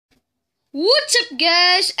What's up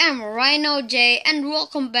guys, I'm Rhino J and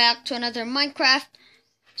welcome back to another Minecraft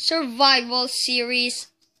survival series.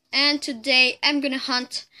 And today I'm gonna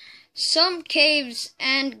hunt some caves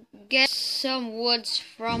and get some woods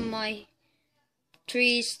from my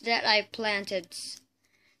trees that I planted.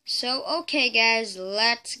 So okay guys,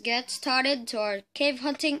 let's get started to our cave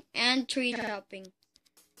hunting and tree chopping.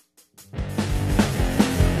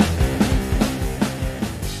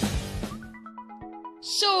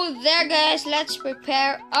 So there guys, let's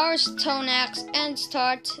prepare our stone axe and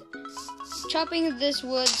start chopping this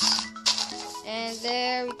woods. And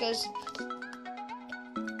there, because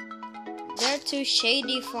they're too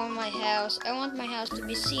shady for my house. I want my house to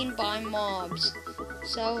be seen by mobs.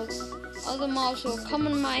 So all the mobs will come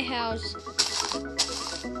in my house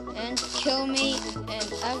and kill me,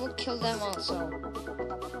 and I will kill them also.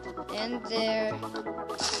 And there.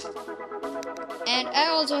 And I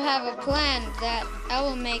also have a plan that I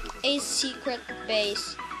will make a secret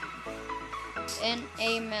base in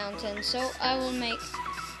a mountain. So I will make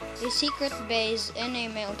a secret base in a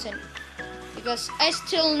mountain because I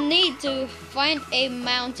still need to find a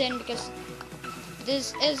mountain, because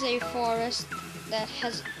this is a forest that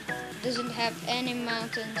doesn't have any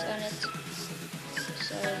mountains on it.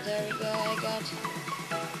 So there we go, I got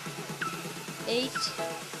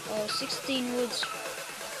 16 woods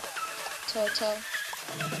total.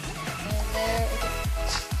 And there,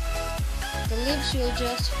 the leaves will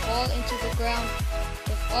just fall into the ground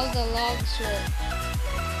if all the logs will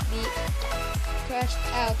be crushed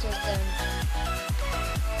out of them.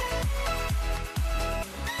 And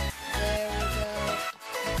there we go.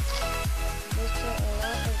 There's still a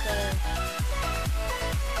lot of gold.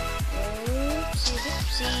 Oopsie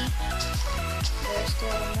doopsie. There's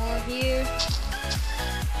still more here.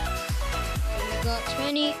 We got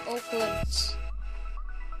 20 oak woods.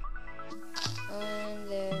 And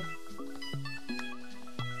there.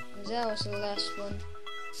 That was the last one.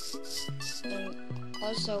 And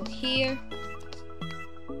also here,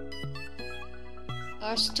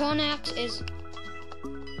 our stone axe is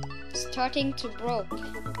starting to broke.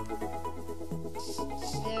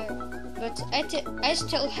 There, but I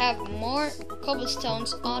still have more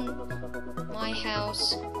cobblestones on my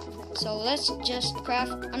house. So let's just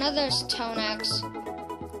craft another stone axe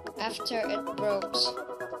after it breaks,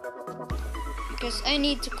 because I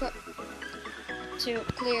need to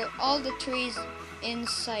clear all the trees in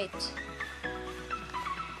sight.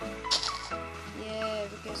 Yeah,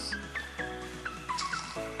 because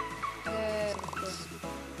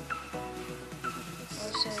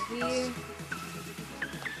also here,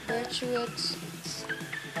 birchwoods.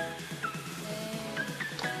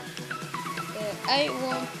 I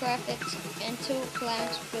won't craft it into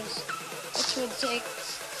plants because it would take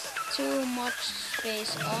too much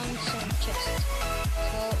space on some chest.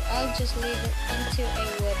 So I'll just leave it into a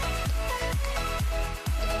wood.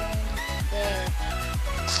 And there.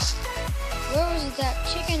 Where was that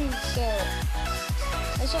chicken go?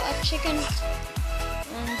 I saw a chicken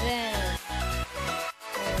on there.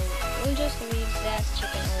 So we'll just leave that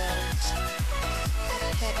chicken alone.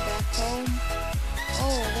 Let's head back home.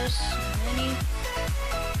 Oh, there's many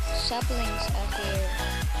saplings out here.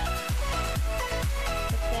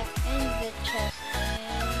 Put that in the chest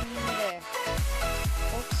and there.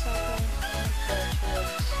 Oak sapling and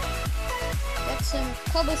birchwoods. Got some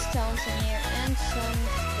cobblestones in here and some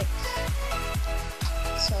sticks.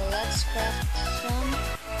 So let's craft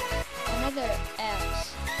another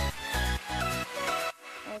axe.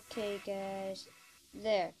 Okay guys,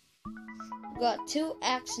 there. Got 2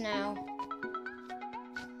 axes now.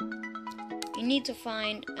 We need to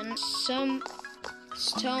find some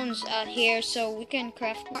stones out here so we can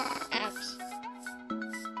craft an axe.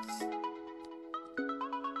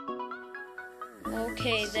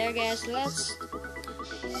 Okay, there guys, let's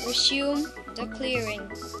resume the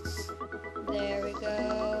clearing. There we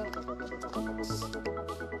go.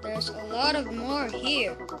 There's a lot of more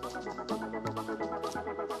here.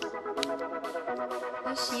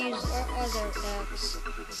 Let's use our other axe.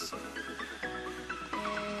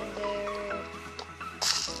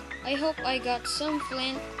 I hope I got some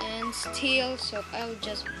flint and steel, so I'll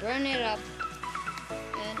just burn it up,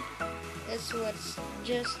 and this would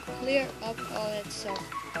just clear up all itself.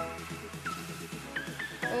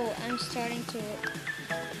 Oh, I'm starting to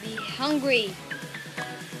be hungry.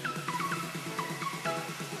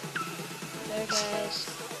 There guys.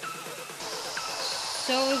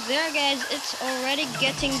 So there guys, it's already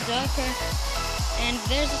getting darker. And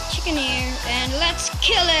there's a chicken here, and let's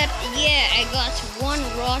kill it. Yeah, I got 1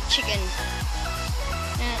 raw chicken.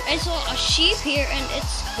 And I saw a sheep here and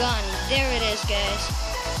it's gone. There it is guys.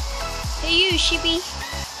 Hey you sheepy.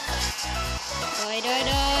 Die, die,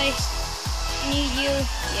 die. Need you.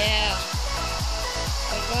 Yeah.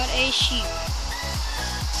 I got a sheep.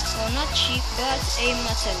 Well, not sheep, but a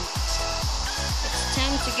mutton. It's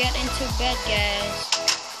time to get into bed, guys.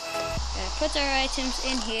 Gotta put our items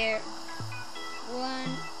in here.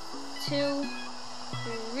 1, 2,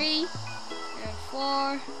 3, and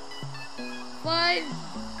 4, 5,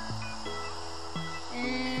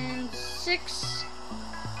 and 6,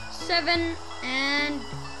 7, and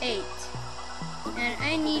 8. And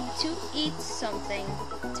I need to eat something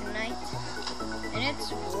tonight. And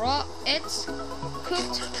it's raw, it's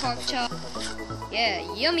cooked pork chop. Yeah,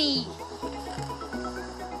 yummy.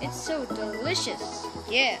 It's so delicious.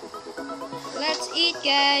 Yeah. Let's eat,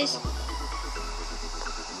 guys.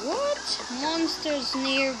 What? Monsters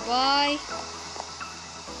nearby?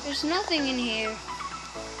 There's nothing in here.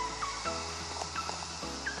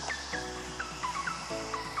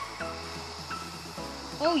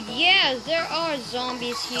 Oh yeah, there are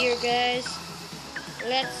zombies here, guys.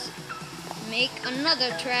 Let's make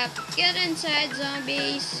another trap. Get inside,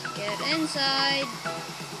 zombies. Get inside.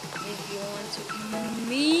 If you want to eat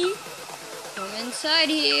me, come inside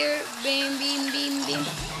here. Beam, beam, beam, beam,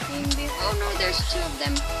 beam, beam. Oh no, there's 2 of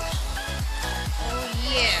them. Oh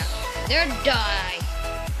yeah, they're die.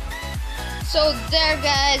 So there,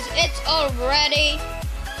 guys, it's already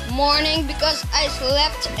morning because I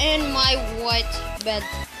slept in my white bed.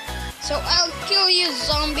 So I'll kill you,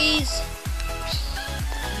 zombies.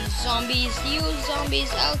 You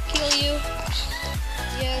zombies, I'll kill you.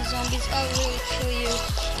 Yeah, zombies, I'll really kill you.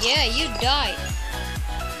 Yeah, you died.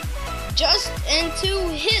 Just in 2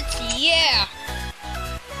 hits, yeah.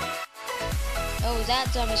 Oh, that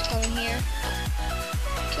zombie's coming here.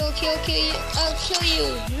 Kill you, I'll kill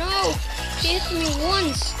you. No, he hit me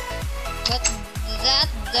once. But that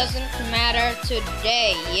doesn't matter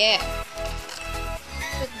today, yeah.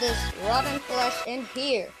 Put this rotten flesh in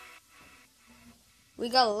here. We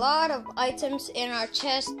got a lot of items in our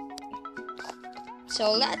chest.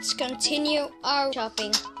 So let's continue our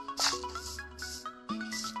shopping.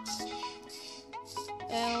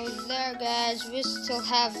 And there, guys, we still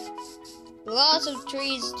have lots of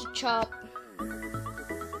trees to chop.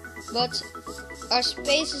 But our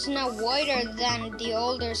space is now wider than the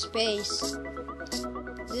older space.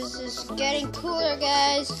 This is getting cooler,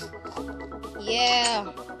 guys. Yeah.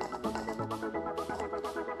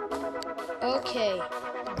 Okay.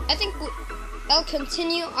 I think I'll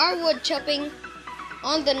continue our wood chopping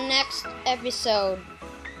on the next episode.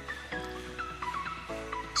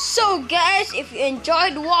 So guys, if you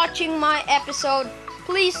enjoyed watching my episode,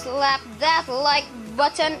 please slap that like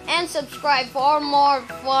button and subscribe for more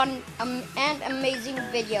fun and amazing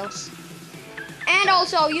videos. And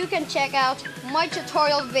also you can check out my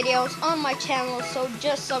tutorial videos on my channel, so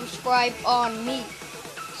just subscribe on me.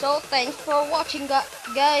 So thanks for watching,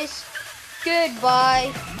 guys.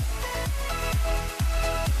 Goodbye.